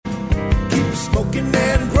smoking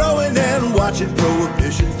and growing and watching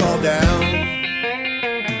prohibition fall down.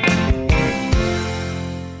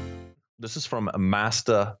 This is from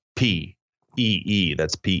Master P. E.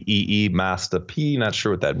 That's P-E-E, Master P. Not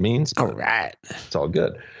sure what that means. All right. It's all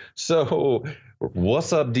good. So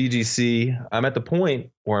what's up, DGC? I'm at the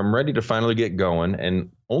point where I'm ready to finally get going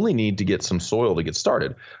and only need to get some soil to get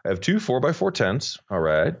started. I have two 4x4 tents. All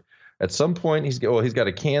right. At some point, he's got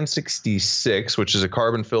a Can 66, which is a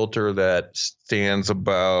carbon filter that stands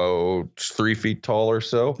about 3 feet tall or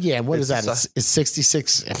so. Yeah, what is that? It's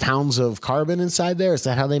 66 pounds of carbon inside there? Is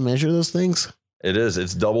that how they measure those things? It is.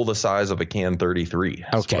 It's double the size of a Can 33.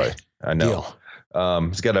 That's okay. I know.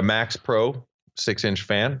 He's got a Max Pro 6-inch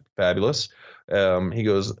fan. Fabulous. He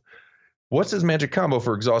goes, what's his magic combo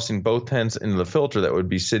for exhausting both tents into the filter that would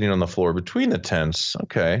be sitting on the floor between the tents?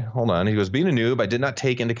 Okay, hold on. He goes, being a noob, I did not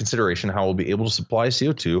take into consideration how we'll be able to supply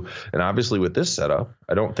CO2. And obviously with this setup,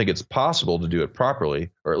 I don't think it's possible to do it properly,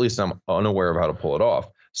 or at least I'm unaware of how to pull it off.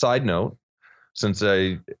 Side note, since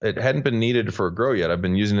it hadn't been needed for a grow yet, I've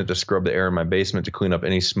been using it to scrub the air in my basement to clean up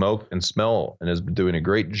any smoke and smell, and has been doing a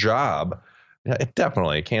great job. Yeah,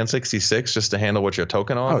 definitely. Can 66 just to handle what you're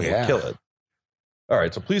token on. Oh, yeah. Kill it. All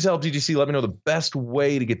right, so please help DGC. Let me know the best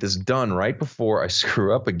way to get this done right before I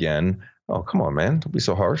screw up again. Oh, come on, man. Don't be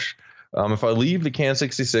so harsh. If I leave the Can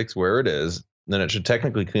 66 where it is, then it should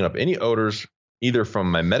technically clean up any odors either from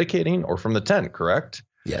my medicating or from the tent, correct?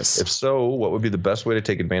 Yes. If so, what would be the best way to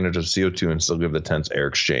take advantage of CO2 and still give the tents air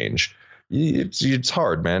exchange? It's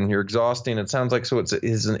hard, man. You're exhausting. It sounds like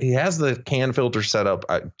he has the can filter set up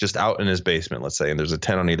just out in his basement, let's say, and there's a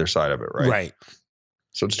tent on either side of it, right? Right.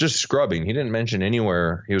 So it's just scrubbing. He didn't mention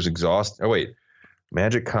anywhere he was exhausting. Oh, wait.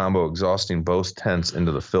 Magic combo exhausting both tents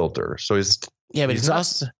into the filter. So he's... Yeah, but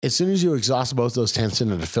as soon as you exhaust both those tents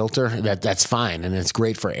into the filter, that's fine, and it's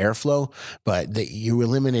great for airflow, but you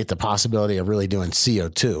eliminate the possibility of really doing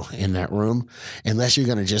CO2 in that room unless you're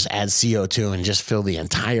going to just add CO2 and just fill the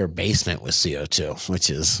entire basement with CO2, which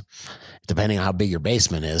is, depending on how big your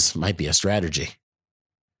basement is, might be a strategy.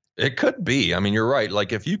 It could be. I mean, you're right.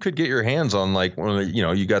 Like if you could get your hands on like one of the,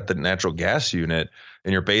 you got the natural gas unit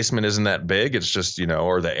and your basement isn't that big. It's just,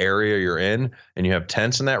 or the area you're in and you have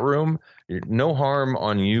tents in that room. No harm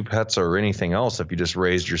on you, pets, or anything else if you just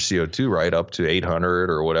raised your CO2 right up to 800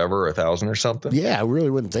 or whatever, 1,000 or something. Yeah, I really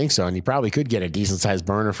wouldn't think so. And you probably could get a decent sized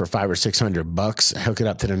burner for $500 or $600, hook it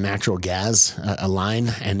up to the natural gas a line,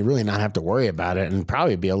 and really not have to worry about it, and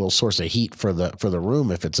probably be a little source of heat for the room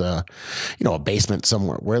if it's a basement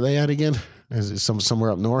somewhere. Where are they at again? Is it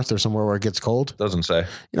somewhere up north or somewhere where it gets cold? Doesn't say.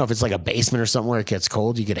 If it's like a basement or somewhere it gets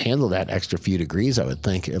cold, you could handle that extra few degrees. I would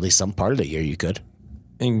think at least some part of the year you could.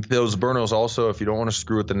 And those burnos also, if you don't want to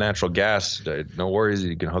screw with the natural gas, no worries.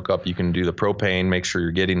 You can hook up. You can do the propane. Make sure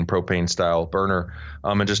you're getting propane style burner,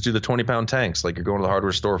 and just do the 20-pound tanks like you're going to the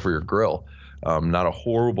hardware store for your grill. Not a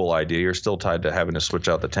horrible idea. You're still tied to having to switch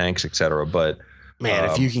out the tanks, etc. But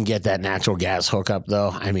man, if you can get that natural gas hookup,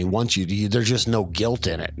 though, I mean, once you there's just no guilt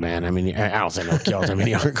in it, man. I mean, I don't say no guilt. I mean,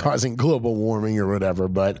 you aren't causing global warming or whatever,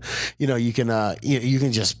 but you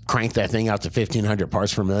can just crank that thing out to 1,500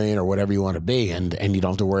 parts per million or whatever you want to be, and you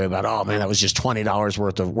don't have to worry about, oh man, that was just $20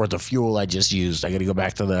 worth of fuel I just used. I got to go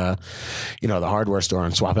back to the the hardware store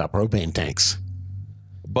and swap out propane tanks.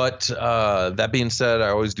 But that being said, I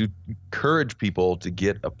always do encourage people to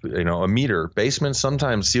get a meter. Basements,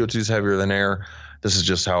 sometimes CO2 is heavier than air. This is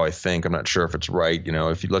just how I think. I'm not sure if it's right.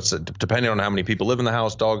 If you depending on how many people live in the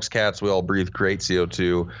house, dogs, cats, we all breathe, create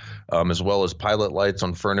CO2, as well as pilot lights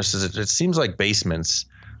on furnaces. It seems like basements,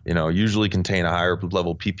 usually contain a higher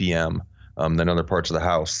level ppm than other parts of the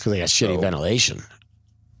house. Because they got shitty ventilation.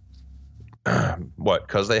 What?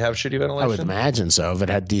 Because they have shitty ventilation? I would imagine so. If it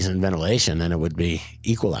had decent ventilation, then it would be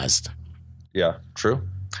equalized. Yeah, true.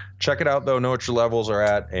 Check it out, though. Know what your levels are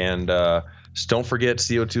at. And just don't forget,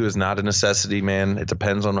 CO2 is not a necessity, man. It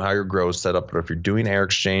depends on how your grow is set up. But if you're doing air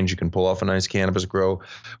exchange, you can pull off a nice cannabis grow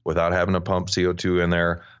without having to pump CO2 in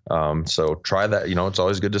there. So try that. It's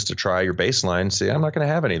always good just to try your baseline. See, I'm not going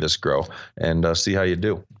to have any of this grow, and see how you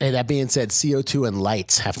do. Hey, that being said, CO2 and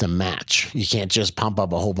lights have to match. You can't just pump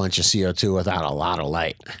up a whole bunch of CO2 without a lot of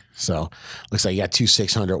light. So looks like you got two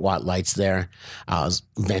 600-watt lights there.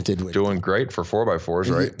 Vented with, doing great for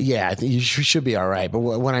 4x4s, right? Yeah, I think you should be all right. But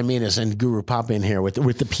what I mean is, and Guru pop in here with the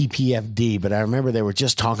PPFD. But I remember they were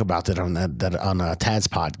just talking about that on Tad's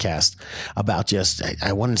podcast about just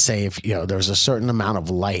I want to say if there was a certain amount of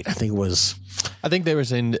light. I think they were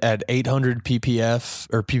saying at 800 ppf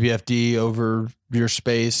or ppfd over your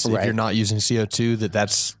space, right. If you're not using CO2,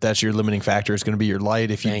 that's your limiting factor. It's going to be your light.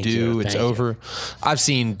 If you do, it's over. I've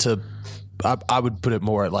seen I would put it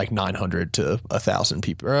more at like 900 to 1,000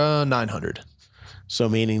 people. 900. So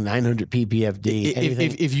meaning 900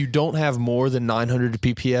 ppfd. If you don't have more than 900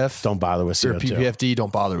 ppf, don't bother with or CO2. ppfd,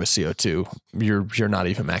 don't bother with CO2. You're not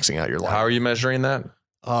even maxing out your light. How are you measuring that?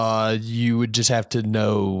 You would just have to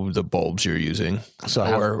know the bulbs you're using,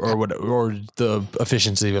 or the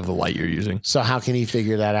efficiency of the light you're using. So how can he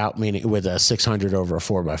figure that out? Meaning with a 600 over a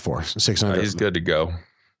 4x4, 600. He's good to go.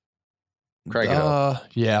 Crank it up.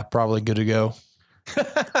 Yeah, probably good to go.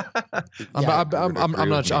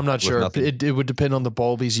 I'm not sure. It would depend on the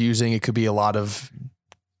bulb he's using. It could be a lot of.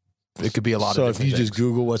 So if you just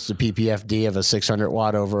Google what's the ppfd of a 600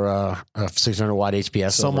 watt over a 600 watt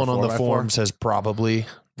HPS, someone on the forum says probably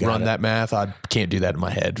run that math. I can't do that in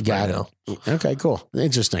my head right now. Okay, cool.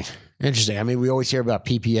 Interesting. I mean, we always hear about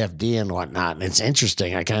PPFD and whatnot, and it's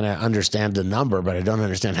interesting. I kind of understand the number, but I don't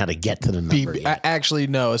understand how to get to the number. Actually,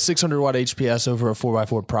 no. A 600 watt HPS over a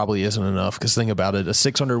 4x4 probably isn't enough, because think about it. A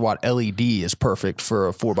 600 watt LED is perfect for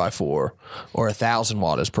a 4x4, or 1,000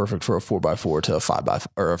 watt is perfect for a 4x4 to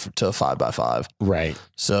a 5x5. Right.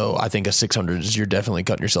 So I think a 600 is, you're definitely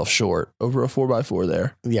cutting yourself short over a 4x4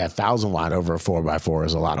 there. Yeah, 1,000 watt over a 4x4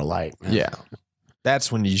 is a lot of light. Man. Yeah.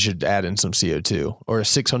 That's when you should add in some CO2, or a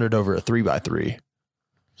 600 over a 3x3.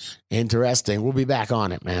 Interesting. We'll be back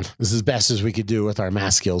on it, man. This is as best as we could do with our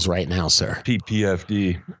math skills right now, sir.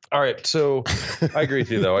 PPFD. All right. So I agree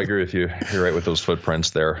with you, though. I agree with you. You're right with those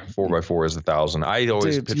footprints there. 4x4 is 1,000. I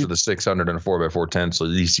always picture the 600 and a 4x4 tent, so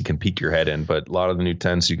at least you can peek your head in. But a lot of the new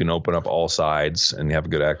tents, you can open up all sides and you have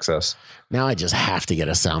good access. Now I just have to get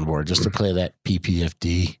a soundboard just to play that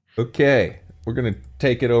PPFD. Okay. We're going to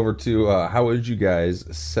take it over to how would you guys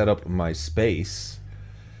set up my space?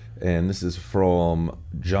 And this is from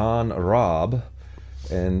John Robb.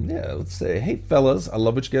 And yeah, let's say, hey, fellas, I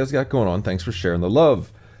love what you guys got going on. Thanks for sharing the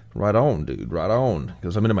love. Right on, dude. Right on.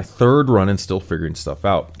 Because I'm into my third run and still figuring stuff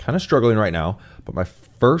out. Kind of struggling right now. But my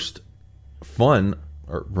first fun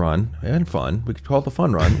we could call it the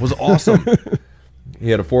fun run, was awesome.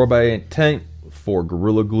 He had a 4x8 tent, 4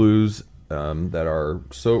 Gorilla Glues, that are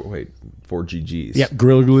 4 GGs. Yep,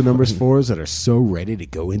 Gorilla Glue numbers 4s that are so ready to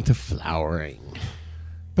go into flowering.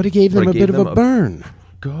 But it gave them a bit of a burn.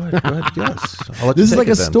 Good, yes. This is like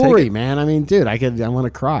a story, man. I mean, dude, I want to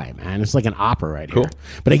cry, man. It's like an opera right here.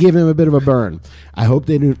 But I gave them a bit of a burn. I hope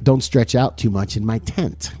they don't stretch out too much in my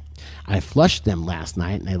tent. I flushed them last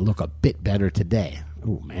night, and they look a bit better today.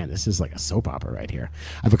 Oh, man, this is like a soap opera right here.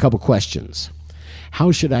 I have a couple questions.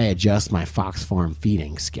 How should I adjust my Fox Farm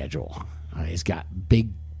feeding schedule? He's got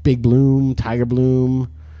Big Bloom, Tiger Bloom,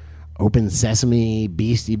 Open Sesame,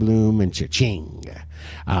 Beastie Bloom, and Cha-Ching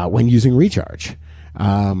when using recharge.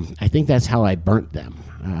 I think that's how I burnt them.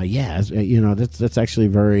 That's actually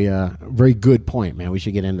a very good point, man. We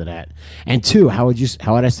should get into that. And 2, how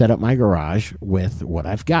would I set up my garage with what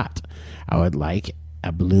I've got? I would like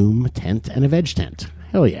a Bloom tent and a veg tent.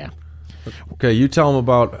 Hell yeah. Okay, you tell him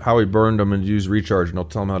about how he burned them and used recharge, and I'll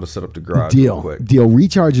tell him how to set up the garage real quick. Deal.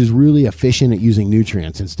 Recharge is really efficient at using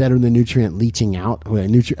nutrients. Instead of the nutrient leaching out,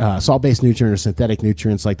 salt-based nutrients or synthetic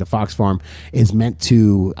nutrients like the Fox Farm is meant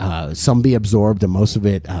to some be absorbed and most of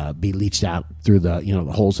it be leached out through the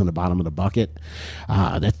holes in the bottom of the bucket.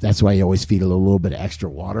 That's why you always feed a little bit of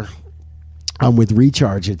extra water. With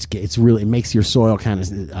recharge, it makes your soil kind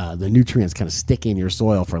of the nutrients kind of stick in your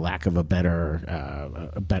soil, for lack of a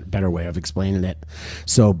better way of explaining it.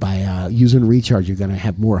 So by using recharge, you're going to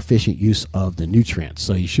have more efficient use of the nutrients.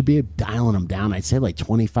 So you should be dialing them down. I'd say like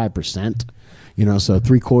 25%. So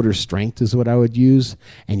 3/4 strength is what I would use,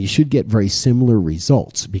 and you should get very similar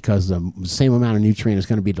results because the same amount of nutrient is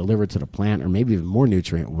going to be delivered to the plant, or maybe even more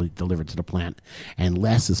nutrient will be delivered to the plant, and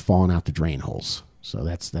less is falling out the drain holes. So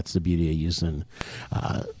that's the beauty of using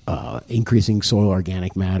increasing soil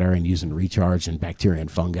organic matter and using recharge and bacteria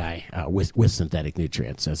and fungi with synthetic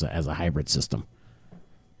nutrients as a hybrid system.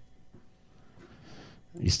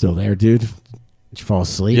 You still there, dude? Did you fall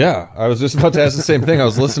asleep? Yeah, I was just about to ask the same thing. I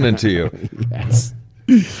was listening to you.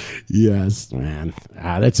 Yes, man.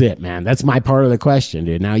 That's it, man. That's my part of the question,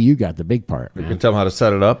 dude. Now you got the big part, man. You can tell him how to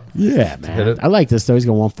set it up. Yeah, man. I like this, though. He's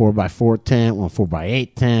got one 4x4 tent, one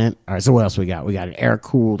 4x8 tent. All right, so what else we got? We got an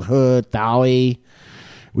air-cooled hood, Thowie.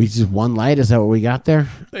 We just one light. Is that what we got there?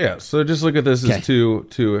 Yeah, so just look at this as two.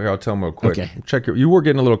 Here, I'll tell him real quick. Okay. You were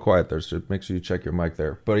getting a little quiet there, so make sure you check your mic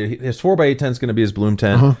there. But his 4x8 tent is going to be his Bloom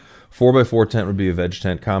tent. 4x4 tent would be a veg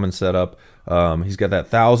tent, common setup. He's got that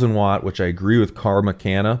 1,000 watt, which I agree with Car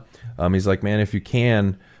Mechana. He's like, man, if you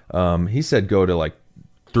can, he said go to like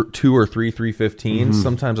 2 or 3 315s.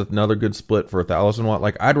 Sometimes another good split for 1,000 watt.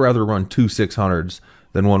 Like I'd rather run 2 600s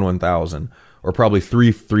than 1,000, or probably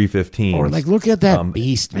 3 315s. Or like look at that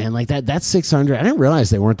beast, man. Like that's 600. I didn't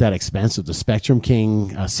realize they weren't that expensive. The Spectrum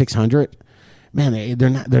King 600. man,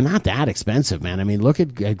 they're not that expensive, man. I mean, look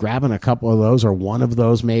at grabbing a couple of those or one of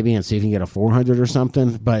those maybe and see if you can get a 400 or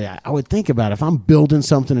something. But I would think about if I'm building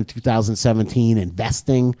something in 2017,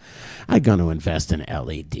 investing, I'm going to invest in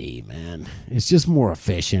LED, man. It's just more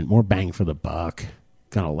efficient, more bang for the buck.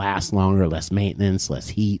 Going to last longer, less maintenance, less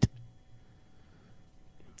heat.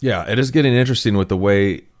 Yeah, it is getting interesting with the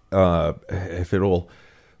way if it'll.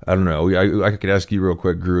 I don't know. I could ask you real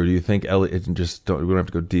quick, Gru. Do you think LED? We don't have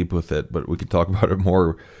to go deep with it, but we could talk about it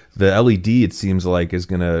more. The LED, it seems like, is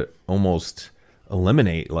going to almost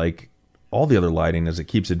eliminate like all the other lighting as it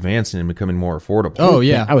keeps advancing and becoming more affordable. Oh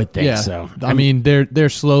yeah, I would think so. I mean, they're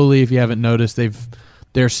slowly. If you haven't noticed,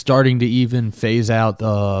 they're starting to even phase out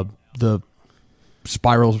the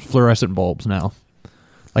spiral fluorescent bulbs now.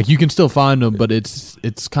 Like you can still find them, but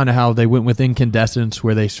it's kind of how they went with incandescents,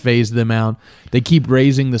 where they phased them out. They keep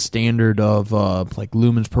raising the standard of like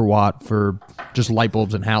lumens per watt for just light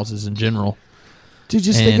bulbs in houses in general. Dude,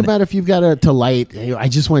 just think about if you've got to light. I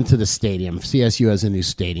just went to the stadium. CSU has a new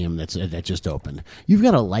stadium that just opened. You've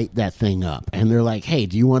got to light that thing up, and they're like, "Hey,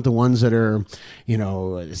 do you want the ones that are,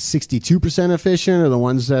 62% efficient, or the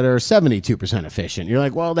ones that are 72% efficient?" You're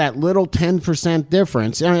like, "Well, that little 10%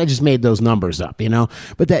 difference." And I just made those numbers up,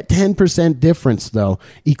 But that 10% difference, though,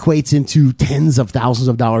 equates into tens of thousands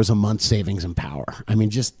of dollars a month savings in power. I mean,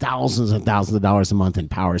 just thousands and thousands of dollars a month in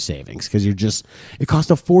power savings because it costs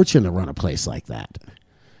a fortune to run a place like that.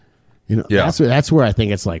 That's where I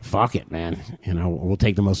think it's like, fuck it, man. We'll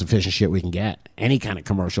take the most efficient shit we can get. Any kind of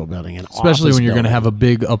commercial building, especially when you're going to have a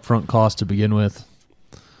big upfront cost to begin with.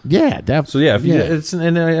 Yeah, definitely. So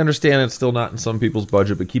and I understand it's still not in some people's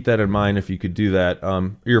budget, but keep that in mind if you could do that.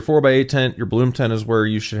 Your 4x8 tent, your Bloom tent is where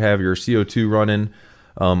you should have your CO2 running.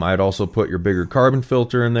 I'd also put your bigger carbon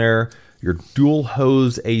filter in there. Your dual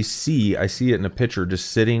hose AC, I see it in a picture,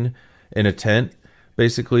 just sitting in a tent,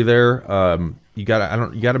 basically there. You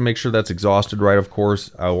gotta make sure that's exhausted right. Of course,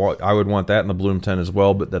 I would want that in the Bloom tent as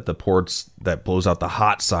well. But that the ports that blows out the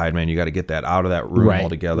hot side, man, you got to get that out of that room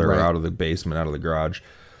altogether, or out of the basement, out of the garage,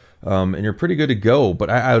 and you're pretty good to go. But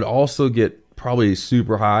I would also get probably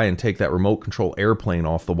super high and take that remote control airplane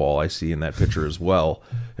off the wall I see in that picture as well,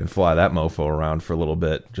 and fly that mofo around for a little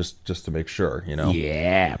bit just to make sure,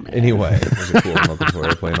 Yeah, man. Anyway, there's a cool remote control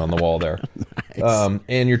airplane on the wall there. Nice.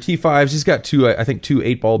 And your T5s, he's got two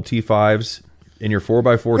 8-bulb T5s. In your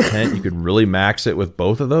 4x4 tent, you could really max it with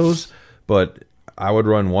both of those, but I would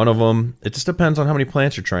run one of them. It just depends on how many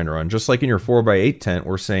plants you're trying to run. Just like in your 4x8 tent,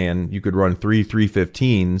 we're saying you could run 3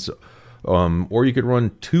 315s, or you could run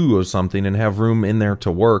 2 of something and have room in there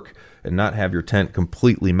to work and not have your tent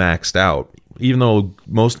completely maxed out. Even though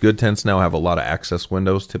most good tents now have a lot of access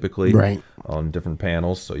windows typically on different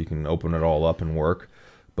panels, so you can open it all up and work.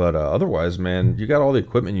 But otherwise, man, you got all the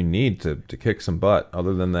equipment you need to kick some butt.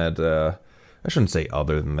 Other than that, I shouldn't say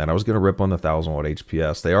other than that. I was going to rip on the 1,000-watt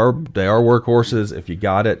HPS. They are workhorses. If you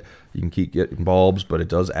got it, you can keep getting bulbs, but it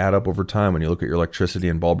does add up over time when you look at your electricity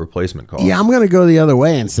and bulb replacement costs. Yeah, I'm going to go the other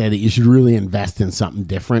way and say that you should really invest in something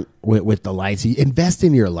different with the lights. Invest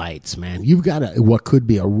in your lights, man. You've got what could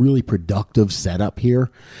be a really productive setup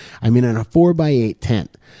here. I mean, in a 4x8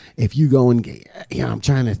 tent, if you go and I'm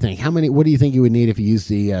trying to think, what do you think you would need if you used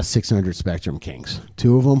the 600 Spectrum Kings?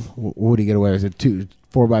 2 of them? What do you get away with? 2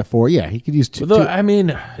 4x4, yeah, he could use 2. I mean,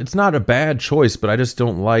 it's not a bad choice, but I just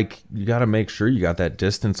don't like. You got to make sure you got that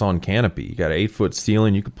distance on canopy. You got an 8-foot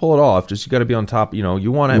ceiling. You can pull it off. Just you got to be on top.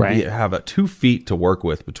 You want to have 2 feet to work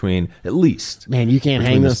with between at least. Man, you can't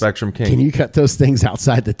hang those Spectrum King. Can you cut those things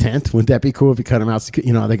outside the tent? Wouldn't that be cool if you cut them out?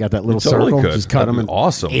 They got that little circle. Could. Just cut them in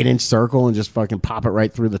awesome 8-inch circle and just fucking pop it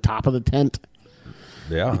right through the top of the tent.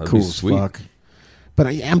 Yeah, that'd cool be sweet. As fuck. But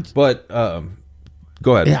I am.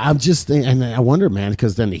 Go ahead. Yeah, I'm just thinking, and I wonder, man,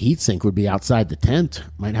 because then the heat sink would be outside the tent.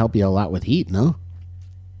 Might help you a lot with heat, no?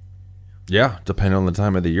 Yeah, depending on the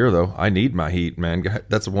time of the year, though. I need my heat, man.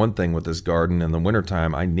 That's one thing with this garden. In the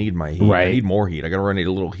wintertime, I need my heat. Right. I need more heat. I got to run a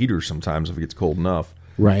little heater sometimes if it gets cold enough.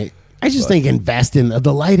 Right. I just think invest in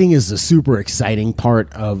the lighting is the super exciting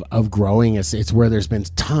part of growing. It's where there's been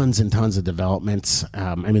tons and tons of developments.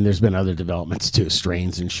 I mean, there's been other developments too,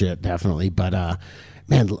 strains and shit, definitely. But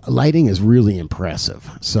man, lighting is really impressive.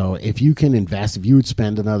 So if you can invest, if you would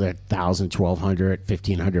spend another $1,000, $1,200,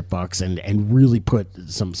 $1,500 and really put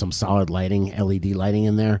some solid lighting, LED lighting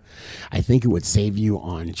in there, I think it would save you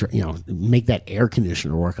on, make that air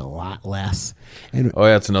conditioner work a lot less. And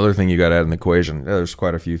that's another thing you got to add in the equation. Yeah, there's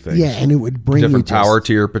quite a few things. Yeah, and it would bring different you power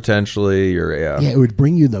tier potentially, it would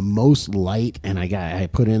bring you the most light. And I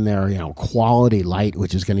put in there, quality light,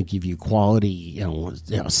 which is going to give you quality,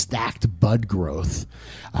 stacked bud growth.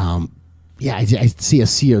 Yeah, I see a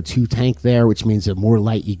CO2 tank there, which means the more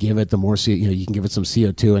light you give it, the more you can give it some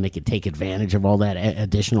CO2, and it can take advantage of all that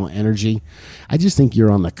additional energy. I just think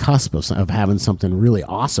you're on the cusp of having something really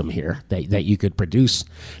awesome here that you could produce.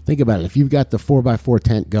 Think about it. If you've got the 4x4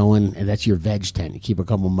 tent going, and that's your veg tent, you keep a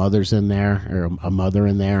couple mothers in there, or a mother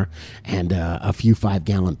in there, and a few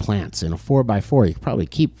 5-gallon plants. In a 4x4, you could probably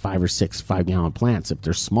keep 5 or 6 5-gallon plants if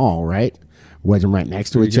they're small, right? Wedge them right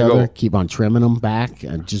next to each other. Keep on trimming them back,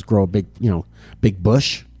 and just grow a big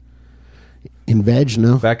bush. In veg,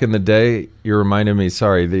 no. Back in the day, you reminded me.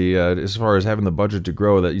 Sorry, as far as having the budget to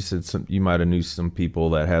grow, that you said you might have knew some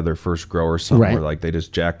people that had their first grow or something, right, where like they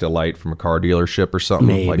just jacked a light from a car dealership or something,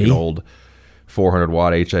 maybe, like an old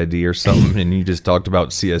 400-watt HID or something, and you just talked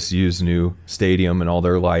about CSU's new stadium and all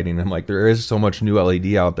their lighting. I'm like, there is so much new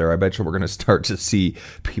LED out there. I bet you we're going to start to see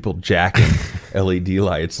people jacking LED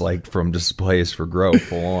lights like from displays for grow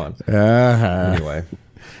full on. Anyway,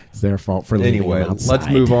 it's their fault for leaving them outside. Let's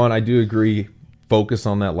move on. I do agree. Focus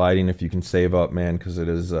on that lighting if you can save up, man, because it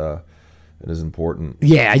is important.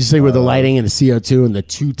 Yeah, I just think with the lighting and the CO2 and the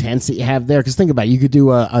 2 tents that you have there, because think about it, you could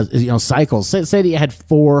do a cycles. Say that you had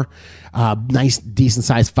 4 nice, decent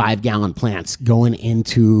sized 5-gallon plants going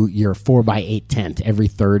into your 4x8 tent every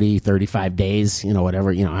 30, 35 days,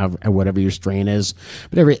 whatever your strain is,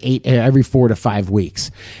 but every 4 to 5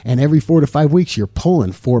 weeks, and every 4 to 5 weeks you're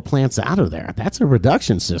pulling 4 plants out of there. That's a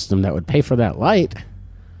reduction system that would pay for that light.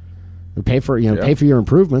 Would pay for pay for your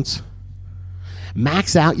improvements.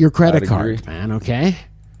 Max out your credit card, man, okay?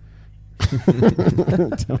 Feel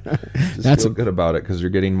good about it because you're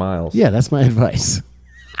getting miles. Yeah, that's my advice.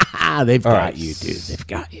 They've got you, dude. They've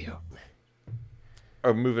got you.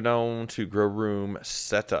 Moving on to grow room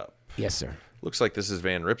setup. Yes, sir. Looks like this is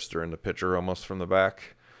Van Ripster in the picture almost from the back.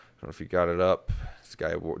 I don't know if you got it up. This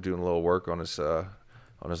guy doing a little work on his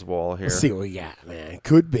wall here. Let's see what we got, man.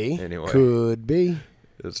 Could be. Anyway. Could be.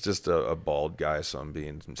 It's just a bald guy, so I'm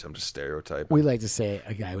just stereotyping. We like to say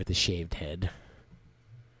a guy with a shaved head.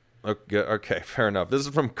 Okay, fair enough. This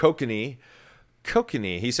is from Kokanee.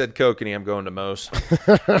 He said Kokanee. I'm going to Moe's.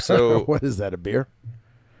 So what is that, a beer?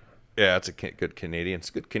 Yeah, it's a good Canadian.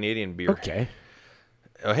 It's good Canadian beer. Okay.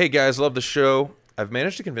 Hey, guys, love the show. I've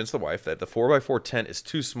managed to convince the wife that the 4x4 tent is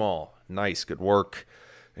too small. Nice, good work.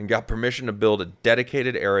 And got permission to build a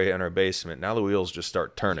dedicated area in our basement. Now the wheels just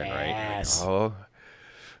start turning, yes, right? Oh,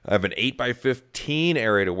 I have an 8x15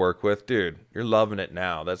 area to work with. Dude, you're loving it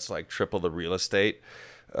now. That's like triple the real estate.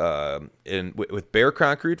 With bare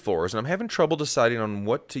concrete floors, and I'm having trouble deciding on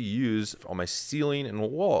what to use on my ceiling and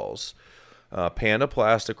walls. Panda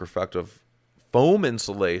plastic reflective foam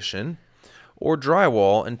insulation or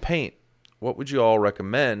drywall and paint. What would you all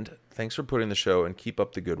recommend? Thanks for putting the show and keep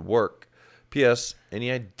up the good work. P.S.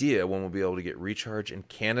 Any idea when we'll be able to get recharge in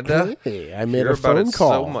Canada? Hey, I made a phone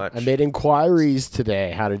call. So much. I made inquiries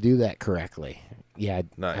today how to do that correctly. Yeah,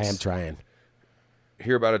 nice. I am trying.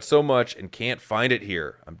 Hear about it so much and can't find it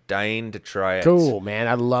here. I'm dying to try it. Cool, man.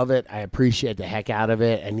 I love it. I appreciate the heck out of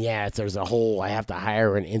it. And yeah, there's a whole, I have to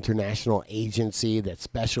hire an international agency that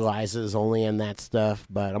specializes only in that stuff,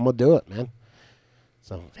 but I'm going to do it, man.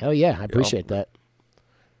 So, hell yeah, I appreciate that.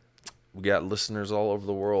 We got listeners all over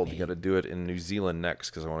the world. You got to do it in New Zealand next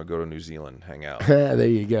because I want to go to New Zealand, hang out. There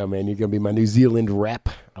you go, man. You're going to be my New Zealand rep.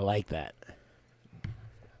 I like that.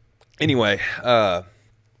 Anyway,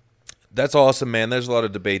 that's awesome, man. There's a lot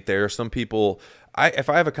of debate there. Some people, if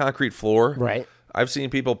I have a concrete floor, right, I've seen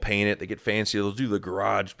people paint it. They get fancy. They'll do the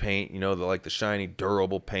garage paint, the shiny,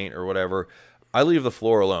 durable paint or whatever. I leave the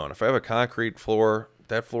floor alone. If I have a concrete floor,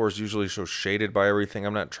 that floor is usually so shaded by everything.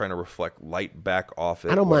 I'm not trying to reflect light back off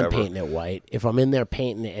it. I don't mind painting it white. If I'm in there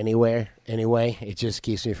painting it anyway, it just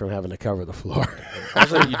keeps me from having to cover the floor.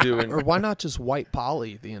 Or why not just white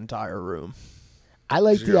poly the entire room? I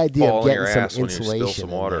like the idea of getting some insulation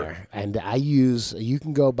in there, and you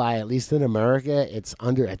can go buy, at least in America, it's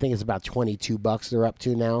under, I think it's about $22 they're up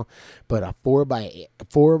to now, but a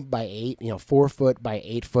 4x8, 4 foot by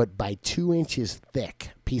 8 foot by 2 inches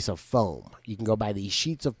thick piece of foam. You can go buy these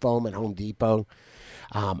sheets of foam at Home Depot.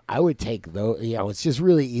 I would take those. It's just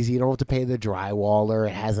really easy. You don't have to pay the drywall.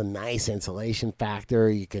 It has a nice insulation factor.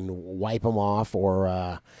 You can wipe them off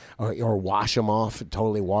or wash them off.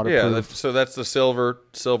 Totally waterproof. Yeah. So that's the silver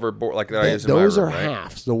board like that I use in those my are room, right?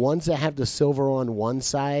 halves. The ones that have the silver on one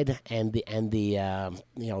side and the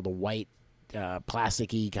white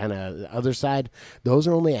plasticky kind of other side, those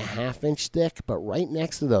are only a 1/2 inch thick, but right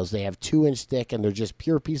next to those they have 2 inch thick, and they're just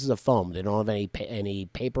pure pieces of foam. They don't have any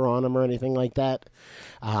paper on them or anything like that.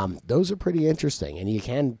 Those are pretty interesting, and you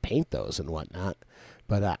can paint those and whatnot,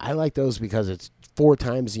 but I like those because it's 4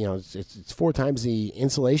 times it's 4 times the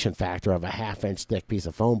insulation factor of a 1/2 inch thick piece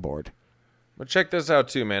of foam board. But check this out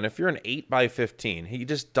too, man. If you're an 8x15, he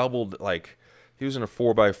just doubled, like, he was in a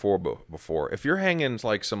 4x4 before. If you're hanging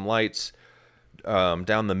like some lights down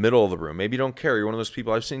the middle of the room, maybe you don't care. You're one of those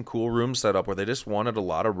people. I've seen cool rooms set up where they just wanted a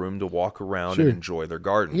lot of room to walk around and enjoy their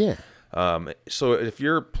garden. Yeah. So if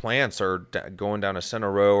your plants are going down a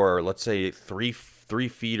center row, or let's say 3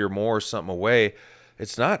 feet or more, something away,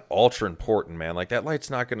 it's not ultra important, man. Like, that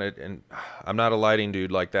light's not gonna. And I'm not a lighting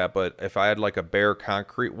dude like that, but if I had like a bare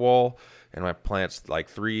concrete wall and my plant's like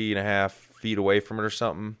 3.5 feet away from it or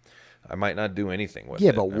something, I might not do anything with it.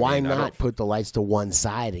 Yeah, but why not put the lights to one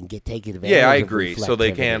side and take advantage? Yeah, I of agree. So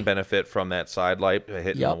they can benefit from that side light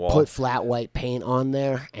hitting the wall. Put flat white paint on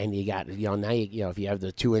there, and you got now if you have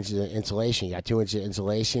the 2 inches of insulation, you got 2 inches of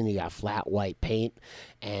insulation, you got flat white paint,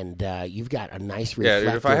 and you've got a nice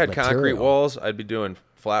reflective if I had material. concrete walls, I'd be doing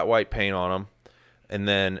flat white paint on them. And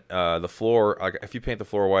then the floor, like, if you paint the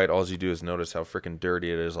floor white, all you do is notice how freaking dirty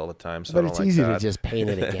it is all the time. So But it's easy to just paint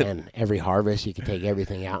it again. Every harvest, you can take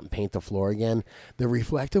everything out and paint the floor again. The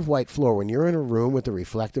reflective white floor, when you're in a room with the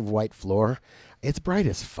reflective white floor, it's bright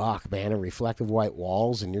as fuck, man. And reflective white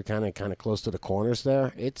walls, and you're kind of close to the corners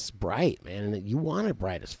there. It's bright, man, and you want it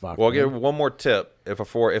bright as fuck. Well, I'll man. give one more tip.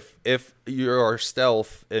 If you are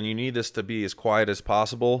stealth and you need this to be as quiet as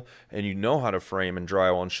possible, and you know how to frame and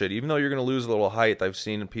drywall and shit, even though you're going to lose a little height, I've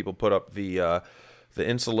seen people put up the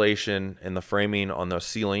insulation and the framing on the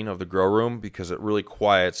ceiling of the grow room, because it really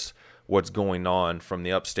quiets what's going on from the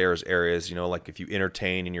upstairs areas. You know, like if you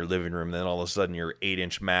entertain in your living room, then all of a sudden your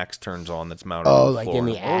 8-inch Max turns on that's mounted on the like floor. in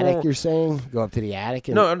the attic, you're saying? Go up to the attic?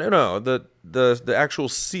 And... No. The actual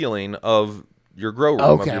ceiling of your grow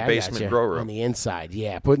room, of your basement grow room. On the inside,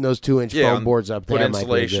 yeah. Putting those 2-inch foam boards up there. Put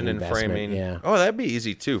insulation and framing. Yeah. Oh, that'd be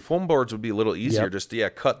easy too. Foam boards would be a little easier. Yep. Just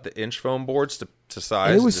cut the inch foam boards to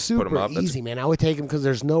size. And it was just super put them up. easy, man. I would take them because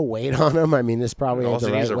there's no weight on them. I mean, this probably ain't Also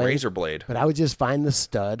the right use a way. razor blade. But I would just find the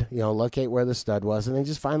stud, locate where the stud was, and then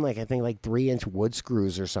just find like 3-inch wood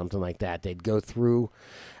screws or something like that. They'd go through.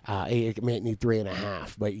 It may need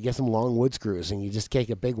 3.5, but you get some long wood screws, and you just take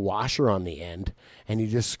a big washer on the end, and you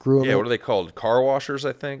just screw them. Yeah, what are they called? Car washers,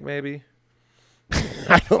 I think, maybe.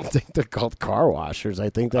 I don't think they're called car washers. I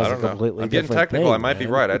think that's I don't know. completely I'm getting different technical. thing, I might be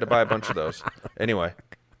man. right. I had to buy a bunch of those. Anyway.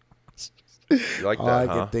 You like All that,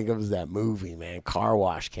 I huh? could think of is that movie, man. Car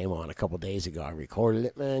Wash came on a couple days ago. I recorded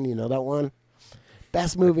it, man. You know that one?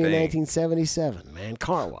 Best movie in thing. 1977, man.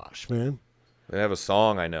 Car Wash, man. They have a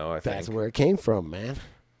song, I know, I think. That's where it came from, man.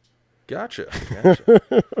 Gotcha.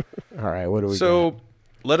 All right, what do we got? So,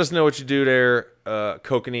 let us know what you do there,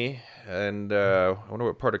 Kokanee. And I wonder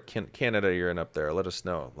what part of Canada you're in up there. Let us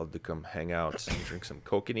know. I'd love to come hang out and drink some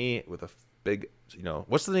Kokanee with a big,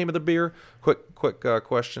 what's the name of the beer? Quick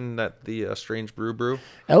question that the Strange Brew.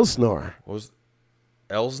 Elsnore. What was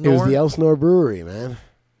Elsnore? It was the Elsnore Brewery, man.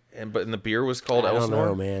 And the beer was called I Elsnore? don't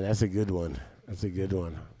know, man. That's a good one.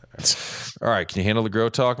 All right, can you handle the grow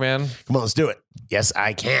talk, man? Come on, let's do it. Yes,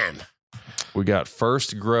 I can. We got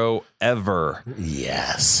first grow ever.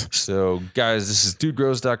 Yes. So, guys, this is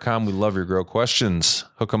dudegrows.com. We love your grow questions.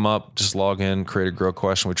 Hook them up. Just log in, create a grow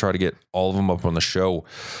question. We try to get all of them up on the show.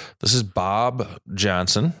 This is Bob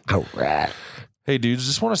Johnson. All right. Hey, dudes,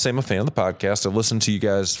 just want to say I'm a fan of the podcast. I've listened to you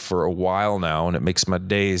guys for a while now, and it makes my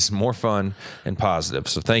days more fun and positive.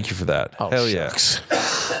 So thank you for that. Oh, Hell shucks.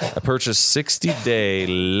 yeah. I purchased 60-day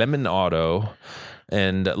Lemon Auto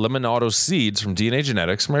and Lemon Auto seeds from DNA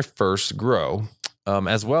Genetics for my first grow,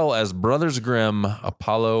 as well as Brothers Grimm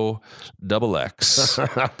Apollo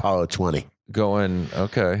XX. Apollo 20. Going,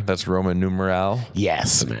 okay, that's Roman numeral.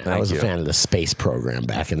 Yes, man. I Thank was you. a fan of the space program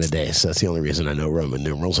back in the day, so that's the only reason I know Roman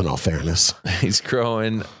numerals, in all fairness. He's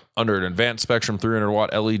growing under an advanced spectrum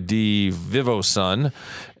 300-watt LED Vivo Sun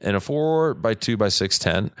and a 4x2x6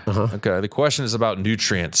 tent. Okay, the question is about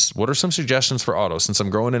nutrients. What are some suggestions for auto? Since I'm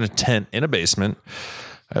growing in a tent in a basement,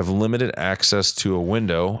 I have limited access to a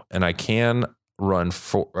window, and I can run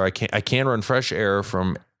fresh air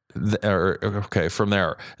from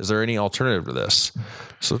there. Is there any alternative to this?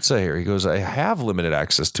 So let's say here he goes, I have limited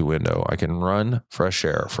access to window I can run fresh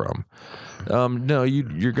air from. No,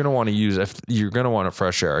 you're going to want to use, if you're going to want a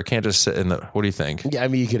fresh air. I can't just sit in the, what do you think? Yeah, I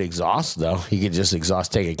mean, you could exhaust, though. You could just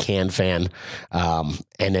exhaust, take a can fan, and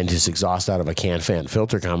then just exhaust out of a can fan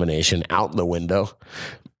filter combination out the window.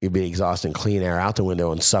 You'd be exhausting clean air out the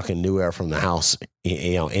window and sucking new air from the house,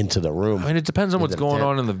 into the room. I mean, it depends on what's Into the going tent.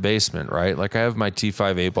 on in the basement, right? Like I have my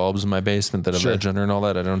T5A bulbs in my basement that I'm Sure. edge under and all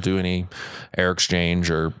that. I don't do any air exchange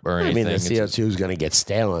or I anything. mean, the It's CO2 is going to get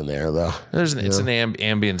stale in there, though. It's an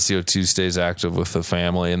ambient CO2 stays active with the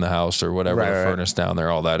family in the house or whatever, Right, the right. furnace down there,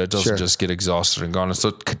 all that. It doesn't Sure. just get exhausted and gone. So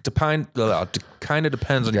it kind of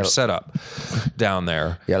depends on your setup down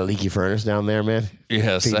there. You got a leaky furnace down there, man?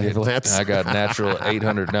 Yes, Feeding your plants? I got natural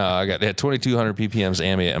 800. No, I got 2200 ppm's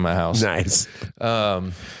ambient in my house. Nice.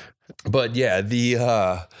 But yeah,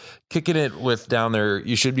 the kicking it with down there,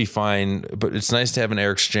 you should be fine. But it's nice to have an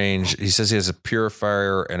air exchange. He says he has a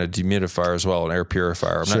purifier and a dehumidifier as well, an air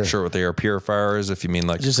purifier. I'm not sure what the air purifier is. If you mean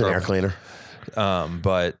like Just an air cleaner.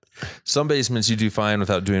 but some basements you do fine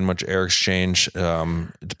without doing much air exchange.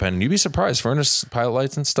 Depending, you'd be surprised. Furnace pilot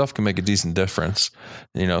lights and stuff can make a decent difference.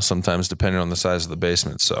 Sometimes depending on the size of the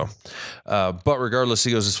basement. So, but regardless,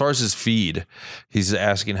 he goes as far as his feed. He's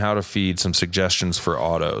asking how to feed. Some suggestions for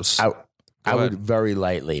autos. I would very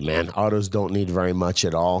lightly, man. Autos don't need very much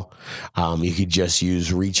at all. You could just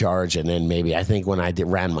use recharge, and then maybe I think when I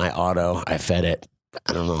ran my auto, I fed it,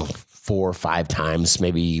 I don't know, 4 or 5 times,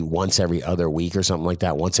 maybe once every other week or something like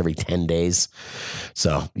that, once every 10 days.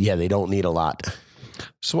 So yeah, they don't need a lot.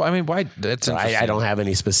 So I mean, why? That's So I interesting. don't have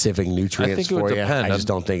any specific nutrients I think it would for you. depend. I just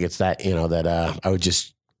don't think it's that, that I would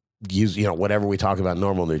just use, whatever we talk about,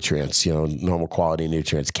 normal nutrients, normal quality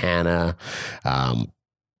nutrients, Canna,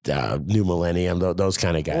 New Millennium, those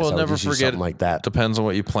kind of guys. Well, I would never just use forget something like that. Depends on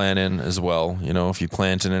what you plant in as well. If you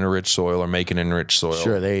plant in a rich soil or make it in rich soil.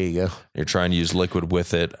 Sure, there you go. You're trying to use liquid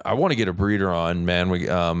with it. I want to get a breeder on, man.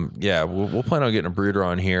 We'll plan on getting a breeder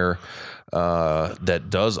on here that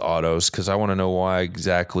does autos because I want to know why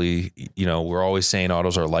exactly. We're always saying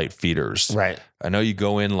autos are light feeders. Right. I know you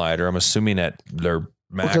go in lighter. I'm assuming that they're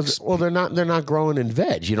max. Well, they're not growing in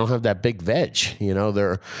veg. You don't have that big veg.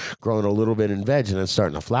 They're growing a little bit in veg and then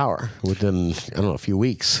starting to flower within a few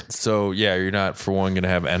weeks. So yeah, you're not for one going to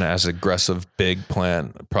have an as aggressive big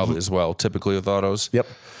plant probably as well. Typically with autos. Yep.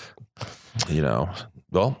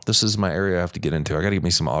 Well, this is my area I have to get into. I got to get me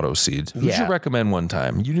some auto seeds. Who should Yeah. you recommend one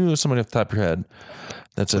time? You knew somebody off the top of your head.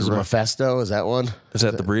 That's Is it a Mephisto? Is that one? Is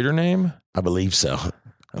that the breeder name? I believe so.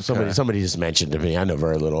 Somebody just mentioned to me. I know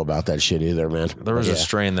very little about that shit either, man. There was But a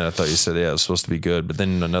strain that I thought you said, yeah, it was supposed to be good, but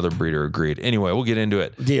then another breeder agreed. Anyway, we'll get into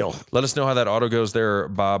it. deal. Let us know how that auto goes there,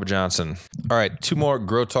 Bob Johnson. All right, 2 more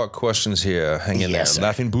Grow Talk questions here. Hang in Yes, there. sir.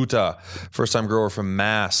 Laughing Buddha, first-time grower from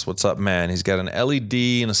Mass. What's up, man? He's got an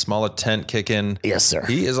LED and a smaller tent kicking. Yes, sir.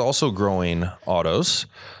 He is also growing autos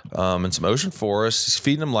and some ocean forests. He's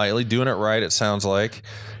feeding them lightly, doing it right, it sounds like.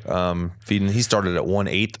 He started at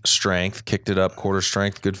 1/8 strength, kicked it up quarter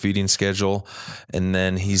strength, good feeding schedule. And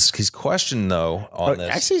then he's questioned though on this.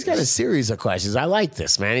 Actually, he's got a series of questions. I like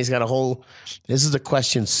this, man. He's got this is the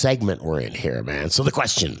question segment we're in here, man. So the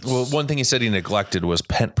questions. Well, one thing he said he neglected was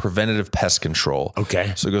preventative pest control.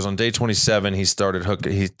 Okay. So he goes on day 27. He started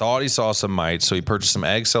hooking. He thought he saw some mites, so he purchased some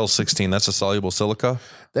Agcel 16. That's a soluble silica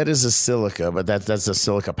That is a silica, but that's a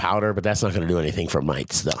silica powder, but that's not going to do anything for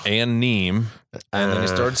mites, though. and neem, and then he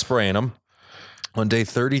started spraying them. On day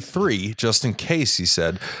 33, just in case, he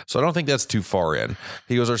said. So I don't think that's too far in.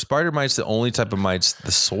 He goes, are spider mites the only type of mites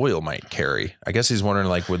the soil might carry? I guess he's wondering,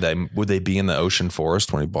 like, would they be in the ocean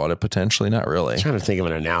forest when he bought it? Potentially, not really. I'm trying to think of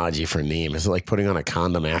an analogy for neem. Is it like putting on a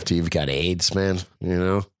condom after you've got AIDS, man?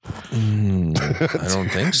 I don't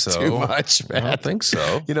think so. Too much, I man. don't think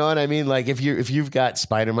so. You know what I mean? Like if you've got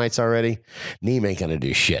spider mites already, neem ain't gonna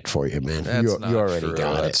do shit for you, man. That's You not already true.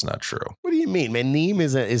 got That's it. not true. What do you mean, man? Neem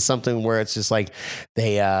is something where it's just like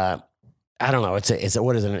they I don't know. It's a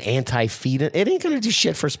what is it? An anti-feedant? It ain't gonna do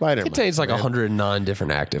shit for spider It mites. contains like man. 109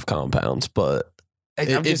 different active compounds, but I'm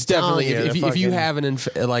it's just telling definitely you, if you fucking- have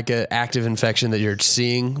an active infection that you're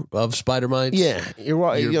seeing of spider mites. yeah, you're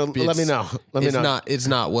right. Let me know. Let me it's know. It's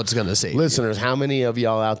not what's going to save. Listeners, how many of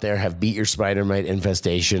y'all out there have beat your spider mite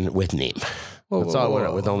infestation with neem? That's all I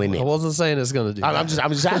want with only I neem. wasn't saying it's going to do. I'm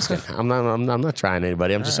just asking. I'm not trying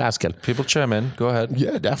anybody. I'm just asking. People chime in. Go ahead.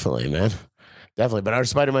 Yeah, definitely, man. Definitely. But are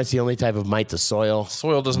spider mites the only type of mite the soil?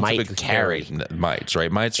 Soil doesn't might typically carry mites,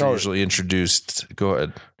 right? Mites are Oh. usually introduced. Go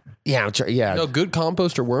ahead. Yeah, yeah. No, good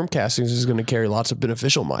compost or worm castings is going to carry lots of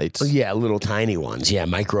beneficial mites. Yeah, little tiny ones. Yeah,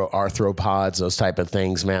 micro arthropods, those type of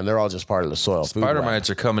things, man. They're all just part of the soil. food Spider web.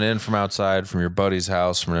 mites are coming in from outside, from your buddy's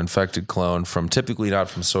house, from an infected clone, from typically not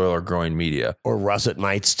from soil or growing media. Or russet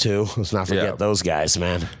mites, too. Let's not forget Yeah. those guys,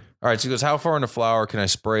 man. All right, so he goes, how far into flower can I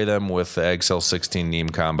spray them with the Agcel 16 neem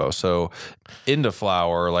combo? So into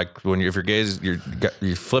flower, like if your gaze,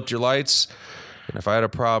 you flipped your lights, And if I had a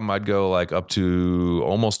problem, I'd go like up to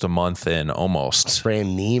almost a month in, almost.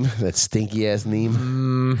 Spraying neem, that stinky ass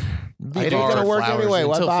neem. It ain't gonna work anyway.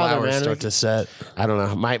 What Until bother, flowers man? start to set. I don't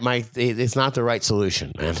know. It's not the right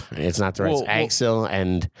solution, man. It's not the right. Axil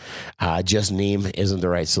and just neem isn't the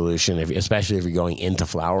right solution, especially if you're going into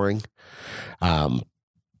flowering.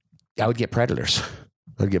 I would get predators.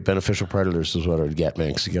 I'd get beneficial predators is what I would get, man.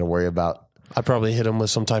 Because you got to worry about I'd probably hit them with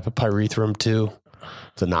some type of pyrethrum too.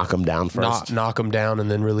 to knock them down first. Knock them down and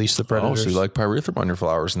then release the Oh, predators. so you like pyrethrum on your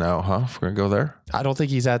flowers now, huh? If we're going to go there. I don't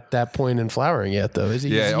think he's at that point in flowering yet, though, is he?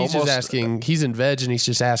 Yeah, he's just almost. asking. He's in veg, and he's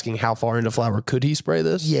just asking how far into flower could he spray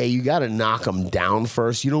this? Yeah, you got to knock them down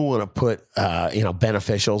first. You don't want to put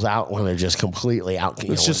beneficials out when they're just completely out.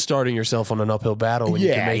 It's just starting yourself on an uphill battle when you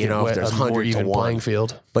Yeah, can make you know, it if there's a more 100 to even 1. playing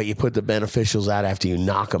field. But you put the beneficials out after you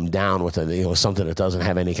knock them down with something that doesn't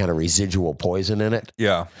have any kind of residual poison in it,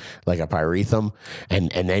 Yeah. like a pyrethrum,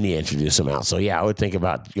 and then you introduce them out. So yeah, I would think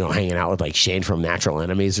about hanging out with like Shane from Natural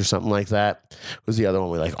Enemies or something like that. What was the other one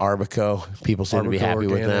with like Arbico? People seem to be happy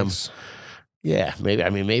with them. Yeah,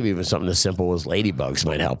 maybe even something as simple as ladybugs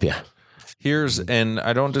might help you. And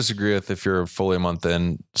I don't disagree with if you're fully a month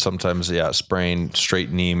in, sometimes, spraying straight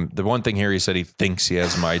neem. The one thing here, he said he thinks he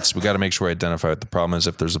has mites. We got to make sure we identify what the problem is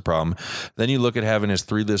if there's a problem. Then you look at having his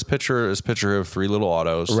picture of 3 little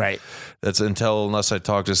autos. Right. That's unless I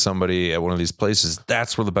talk to somebody at one of these places,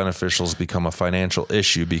 that's where the beneficials become a financial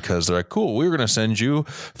issue because they're like, cool, we're going to send you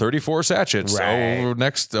 34 sachets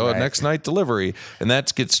next night delivery. And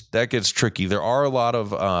that gets tricky. There are a lot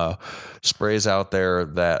of sprays out there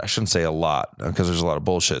that I shouldn't say a lot because there's a lot of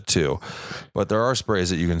bullshit too, but there are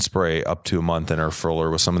sprays that you can spray up to a month in or fuller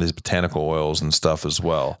with some of these botanical oils and stuff as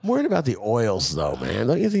well. I'm worried about the oils though, man.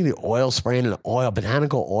 Don't you think the spraying an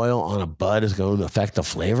botanical oil on a bud is going to affect the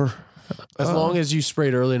flavor? As long as you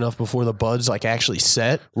sprayed early enough before the buds like actually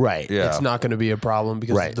set, Right. Yeah. it's not going to be a problem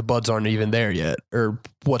because the buds aren't even there yet, or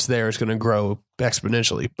what's there is going to grow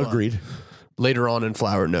exponentially. But Agreed. later on in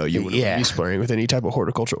flower, no, you wouldn't be spraying with any type of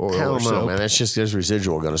horticulture oil Hell or no, soap. man. That's just there's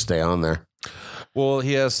residual going to stay on there. Well,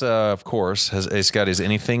 he has, of course, hey, Scott, has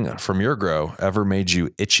anything from your grow ever made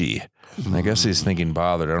you itchy? And I guess he's thinking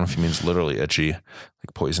bothered. I don't know if he means literally itchy,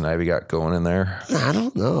 like poison ivy got going in there. I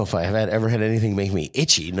don't know if I have ever had anything make me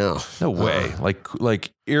itchy. No. No way.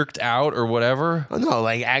 Like irked out or whatever. Oh, no,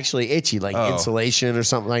 like actually itchy, like insulation or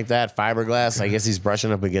something like that. Fiberglass. I guess he's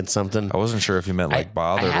brushing up against something. I wasn't sure if he meant like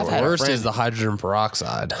bothered. I have or had a Worst friend- is the hydrogen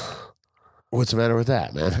peroxide. What's the matter with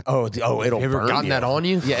that, man? Oh, it'll You ever burn gotten you. that on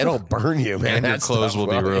you? Yeah, it'll burn you, man. And your That clothes stuff, will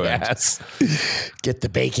be bro. ruined. Yes. Get the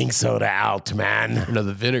baking soda out, man. No,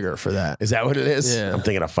 the vinegar for that. Is that what it is? Yeah. I'm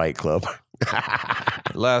thinking of Fight Club.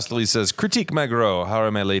 Lastly, he says, critique my grow. How are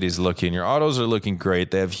my ladies looking? Your autos are looking great.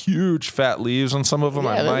 They have huge fat leaves on some of them.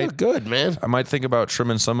 Yeah, they look good, man. I might think about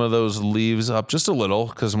trimming some of those leaves up just a little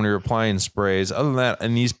because when you're applying sprays, other than that,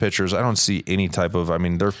 in these pictures, I don't see any type of,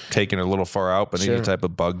 they're taking it a little far out, but any type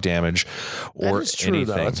of bug damage or That is true,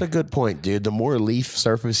 anything. though. That's a good point, dude. The more leaf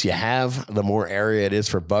surface you have, the more area it is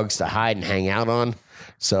for bugs to hide and hang out on.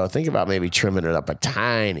 So think about maybe trimming it up a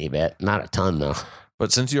tiny bit. Not a ton, though.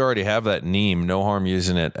 But since you already have that neem, no harm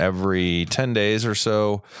using it every 10 days or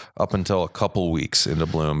so up until a couple weeks into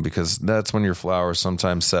bloom because that's when your flowers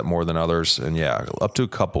sometimes set more than others. And up to a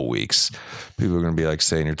couple weeks. People are going to be like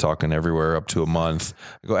saying you're talking everywhere up to a month.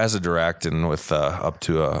 I go azadirachtin with up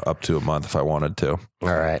to a month if I wanted to. All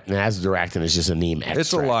right. And azadirachtin is just a neem extract.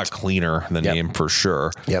 It's a lot cleaner than neem for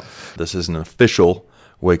sure. Yep. This is an official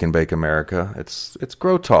Wake and Bake America. It's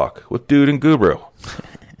Grow Talk with Dude and Guru.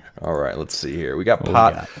 All right, let's see here. We got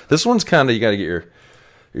pot. This one's kind of, you got to get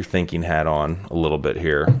your thinking hat on a little bit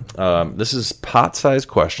here. This is pot-sized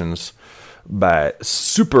questions by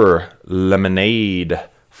Super Lemonade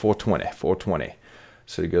 420.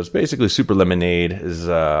 So he goes, basically Super Lemonade is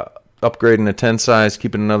upgrading a 10 size,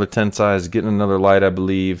 keeping another 10 size, getting another light, I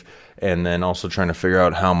believe, and then also trying to figure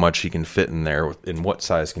out how much he can fit in there in what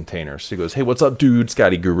size containers. So he goes, hey, what's up, dude?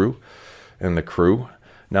 Scotty Guru and the crew.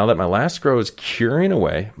 Now that my last grow is curing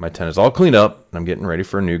away, my tent is all cleaned up, and I'm getting ready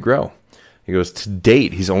for a new grow. He goes, to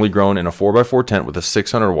date, he's only grown in a 4x4 tent with a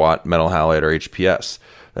 600-watt metal halide or HPS.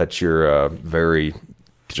 That's your very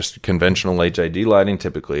just conventional HID lighting,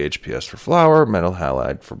 typically HPS for flower, metal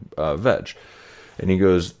halide for veg. And he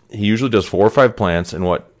goes, he usually does 4 or 5 plants in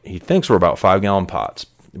what he thinks were about 5-gallon pots.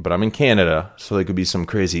 But I'm in Canada, so they could be some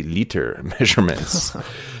crazy liter measurements.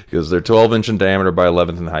 He goes, they're 12-inch in diameter by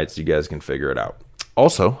 11th in height, so you guys can figure it out.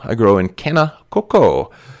 Also, I grow in Canna Coco.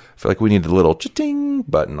 I feel like we need the little cha-ting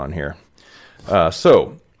button on here.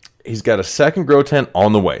 So he's got a second grow tent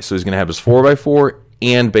on the way. So he's going to have his 4x4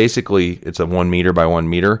 and basically it's a 1 meter by 1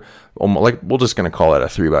 meter. Like we're just going to call it a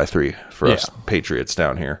 3x3 for us patriots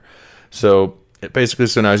down here. So basically,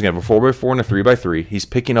 so now he's going to have a 4x4 and a 3x3. He's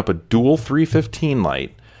picking up a dual 315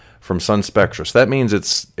 light from Sun Spectra. So that means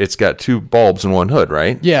it's got 2 bulbs and 1 hood,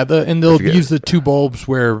 right? Yeah, and they'll use the 2 bulbs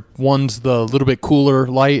where one's the little bit cooler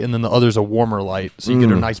light and then the other's a warmer light. So you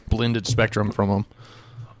get a nice blended spectrum from them.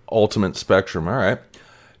 Ultimate spectrum. All right.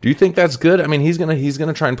 Do you think that's good? I mean, he's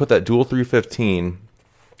gonna try and put that dual 315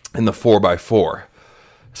 in the 4x4.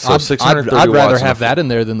 So 630 I'd rather watts have that in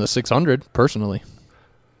there than the 600 personally.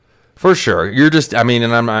 For sure. You're just, I mean,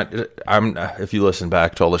 and I'm if you listen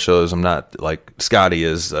back to all the shows, I'm not like Scotty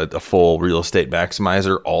is a full real estate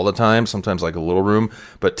maximizer all the time, sometimes like a little room.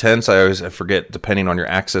 But tents, I forget, depending on your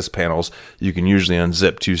access panels, you can usually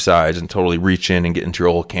unzip 2 sides and totally reach in and get into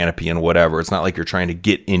your whole canopy and whatever. It's not like you're trying to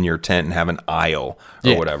get in your tent and have an aisle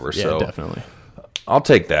or whatever. Yeah, so definitely. I'll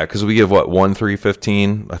take that because we give one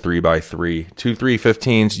 315, a 3x3, 2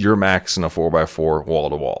 315s, you're maxing a 4x4 wall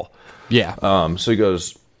to wall. Yeah. So he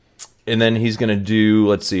goes. And then he's going to do,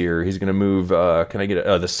 let's see here, he's going to move, can I get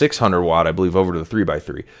the 600 watt, I believe, over to the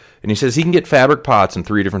 3x3. And he says he can get fabric pots in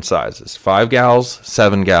 3 different sizes, 5 gals,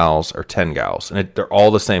 7 gals, or 10 gals. And they're all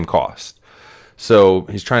the same cost. So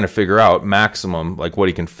he's trying to figure out maximum, like what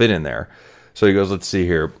he can fit in there. So he goes, let's see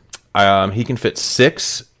here. He can fit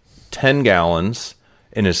 6 10 gallons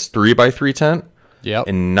in his 3x3 tent. Yep.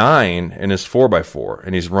 And 9 in his 4x4.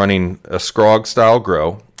 And he's running a Scrog style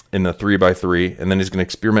grow in the 3x3, and then he's going to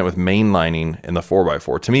experiment with mainlining in the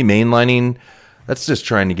 4x4. To me, mainlining, that's just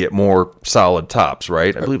trying to get more solid tops,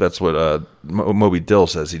 right? I believe that's what Moby Dill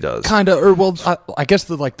says he does. Kind of, or well, I guess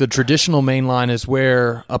the traditional mainline is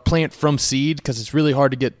where a plant from seed, because it's really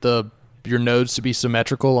hard to get your nodes to be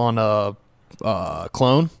symmetrical on a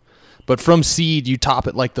clone. But from seed, you top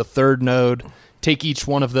it like the 3rd node, take each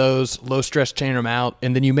one of those, low stress chain them out,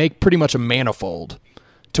 and then you make pretty much a manifold.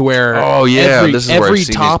 To where every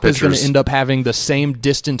top is going to end up having the same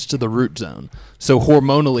distance to the root zone. So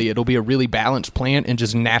hormonally, it'll be a really balanced plant and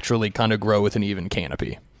just naturally kind of grow with an even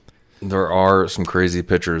canopy. There are some crazy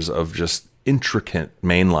pictures of just intricate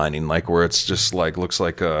mainlining, like where it's just like looks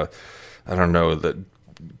like the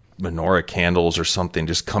menorah candles or something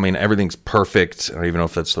just coming. Everything's perfect. I don't even know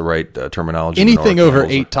if that's the right terminology. Anything over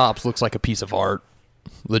 8 tops looks like a piece of art,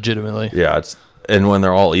 legitimately. Yeah, and when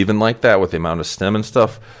they're all even like that with the amount of stem and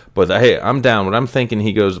stuff. But hey, I'm down. What I'm thinking,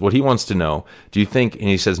 he goes, what he wants to know, do you think, and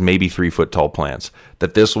he says maybe 3 foot tall plants,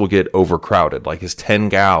 that this will get overcrowded? Like his 10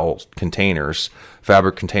 gal containers,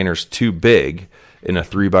 fabric containers, too big in a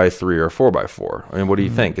 3x3 or 4x4? I mean, what do you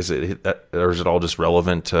think? Is it all just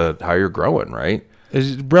relevant to how you're growing, right?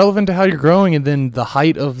 Is it relevant to how you're growing and then the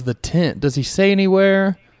height of the tent? Does he say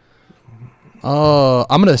anywhere? I'm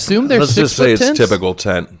going to assume there's 6 foot Let's just say tents? it's typical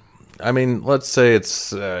tent. I mean, let's say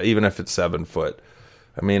it's even if it's 7 foot.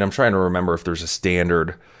 I mean, I'm trying to remember if there's a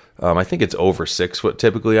standard. I think it's over 6 foot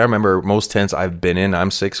typically. I remember most tents I've been in, I'm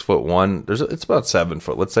 6'1". It's about 7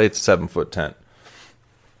 foot. Let's say it's 7 foot tent.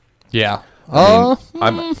 Yeah.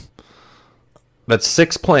 That's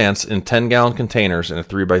 6 plants in 10-gallon containers in a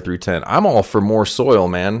 3x3 tent. I'm all for more soil,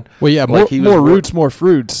 man. Well, yeah, more roots, more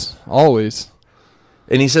fruits, always.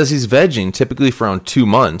 And he says he's vegging typically for around 2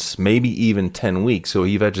 months, maybe even 10 weeks. So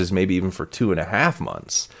he veggies maybe even for 2.5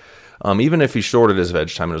 months. Even if he shorted his veg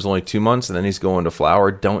time and it was only 2 months and then he's going to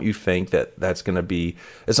flower, don't you think that's going to be...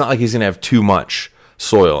 It's not like he's going to have too much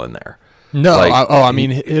soil in there. No, I mean,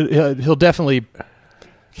 he'll definitely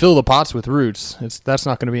fill the pots with roots. That's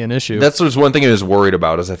not going to be an issue. That's what's one thing he was worried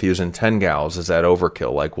about is if he was in 10 gals, is that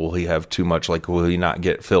overkill? Like, will he have too much? Like, will he not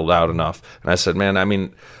get filled out enough? And I said, man, I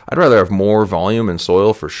mean, I'd rather have more volume in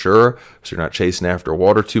soil for sure, so you're not chasing after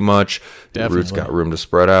water too much. The roots got room to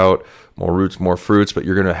spread out. More roots, more fruits, but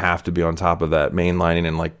you're going to have to be on top of that mainlining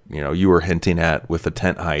and like, you were hinting at with the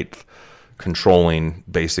tent height, controlling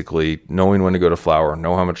basically, knowing when to go to flower,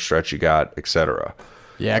 know how much stretch you got, etc.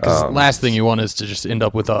 Yeah, because last thing you want is to just end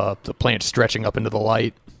up with the plant stretching up into the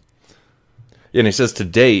light. Yeah, and he says to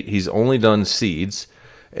date, he's only done seeds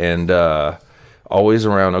and always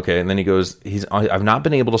around, okay. And then he goes, I've not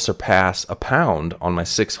been able to surpass a pound on my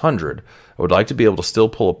 600. I would like to be able to still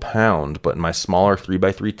pull a pound, but in my smaller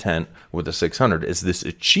 3x3 tent with a 600, is this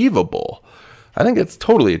achievable? I think it's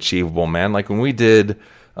totally achievable, man. Like when we did...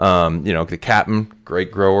 the Captain,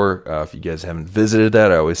 great grower. If you guys haven't visited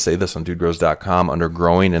that, I always say this on dudegrows.com under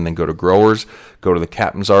growing and then go to growers, go to the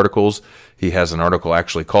Captain's articles. He has an article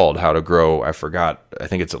actually called How to Grow. I forgot. I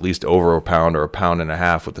think it's at least over a pound or a pound and a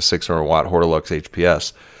half with the 600 watt Hortilux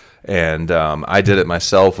HPS. And I did it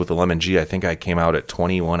myself with the Lemon G. I think I came out at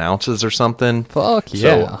 21 ounces or something. Fuck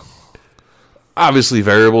yeah. So obviously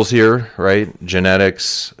variables here, right?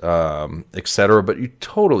 Genetics, etc. But you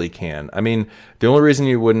totally can. I mean, the only reason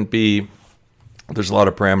you wouldn't be, there's a lot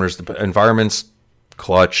of parameters. The environment's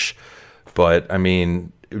clutch, but I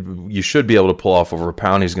mean, you should be able to pull off over a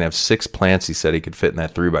pound. He's going to have 6 plants. He said he could fit in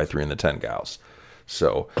that 3x3 in the 10 gals.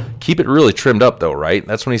 So keep it really trimmed up, though, right?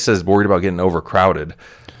 That's when he says worried about getting overcrowded.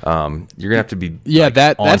 You're gonna have to be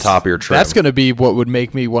on top of your trim. That's gonna be what would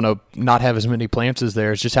make me want to not have as many plants as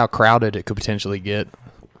there is just how crowded it could potentially get.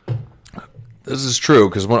 This is true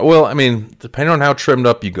because I mean, depending on how trimmed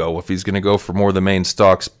up you go, if he's gonna go for more of the main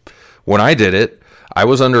stalks. When I did it, I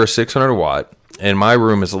was under a 600 watt, and my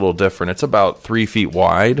room is a little different. It's about 3 feet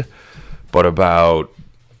wide, but about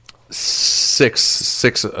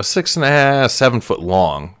 6.5, 7 foot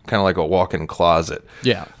long, kind of like a walk-in closet.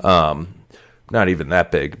 Yeah. Not even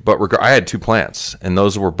that big, but I had 2 plants, and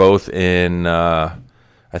those were both in, I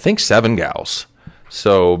think, 7 gals.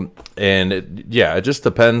 So, and it just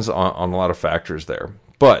depends on a lot of factors there.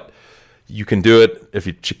 But you can do it if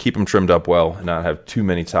you keep them trimmed up well and not have too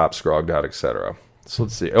many tops scrogged out, etc. So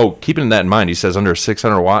let's see. Oh, keeping that in mind, he says under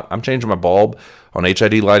 600 watt, I'm changing my bulb on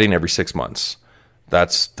HID lighting every 6 months.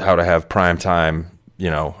 That's how to have prime time,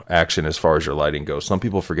 action as far as your lighting goes. Some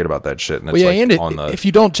people forget about that shit. And it's if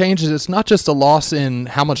you don't change it, it's not just a loss in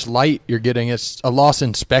how much light you're getting, it's a loss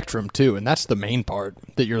in spectrum too, and that's the main part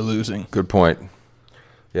that you're losing. Good point.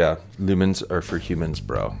 Yeah, lumens are for humans,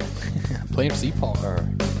 bro. Play MC Paul.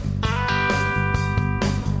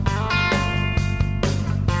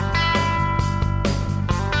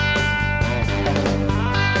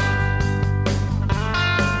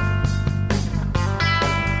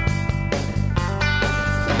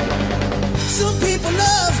 Some people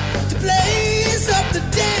love to blaze up the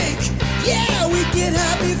dank. Yeah, we get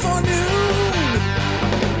happy for noon.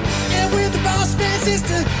 And when the boss man says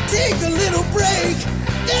to take a little break,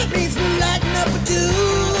 that means we're lighting up a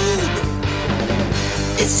tube.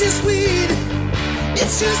 It's just weed.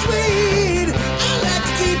 It's just weed. I like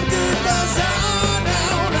to keep a good buzz on.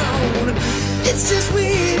 It's just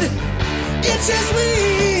weed. It's just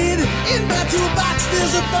weed. In my toolbox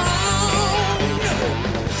there's a bone.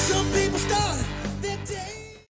 Some people start